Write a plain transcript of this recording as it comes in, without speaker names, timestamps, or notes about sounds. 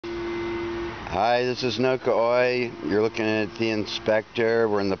Hi, this is Nokaoi. You're looking at the inspector.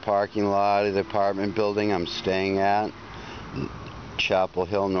 We're in the parking lot of the apartment building I'm staying at. Chapel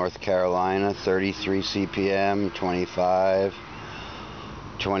Hill, North Carolina. 33 CPM, 25,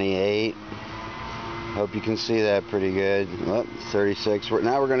 28. Hope you can see that pretty good. Oh, 36.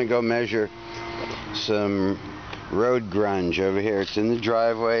 Now we're going to go measure some road grunge over here. It's in the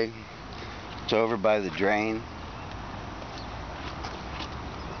driveway. It's over by the drain.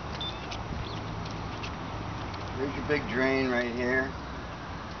 There's your big drain right here,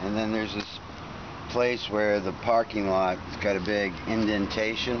 and then there's this place where the parking lot has got a big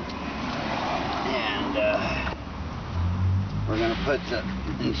indentation, and we're going to put the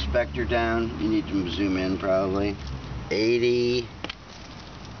inspector down. You need to zoom in probably. 80.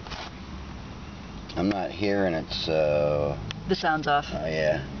 I'm not hearing it, so... The sound's off. Oh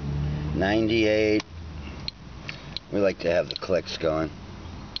yeah. 98. We like to have the clicks going.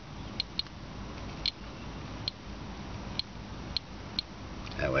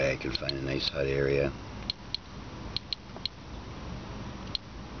 That way I can find a nice hot area.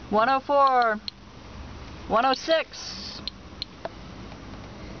 104. 106.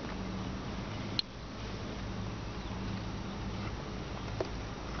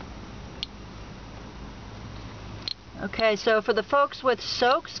 Okay, so for the folks with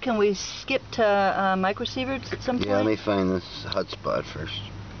soaks, can we skip to micro-sieverts at some point? Yeah, let me find this hot spot first.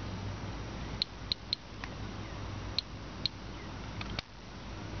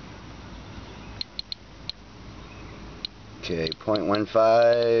 Okay,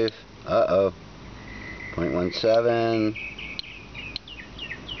 0.15. Uh-oh. 0.17.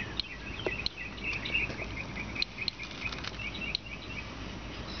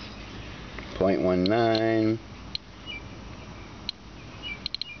 0.19.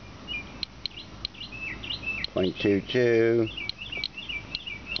 0.22.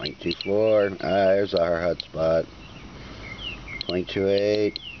 0.24. There's our hot spot.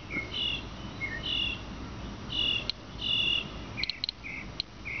 0.28.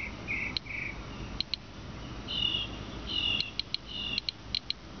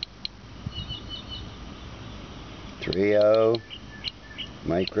 30.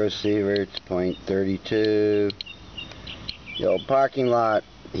 Micro-sieverts, 0.32. The old parking lot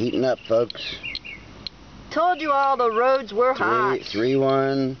heating up, folks. Told you all the roads were hot.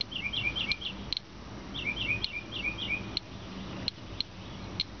 3.1.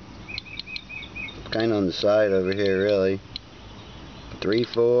 It's kind of on the side over here, really.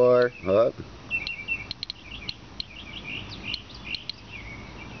 3.4. Oh.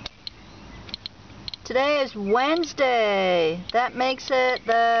 Today is Wednesday. That makes it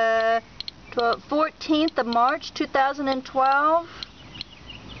the 14th of March, 2012.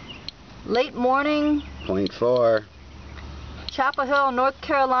 Late morning. 0.4. Chapel Hill, North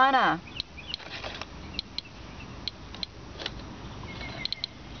Carolina.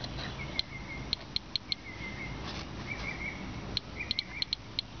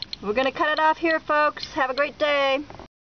 We're going to cut it off here, folks. Have a great day.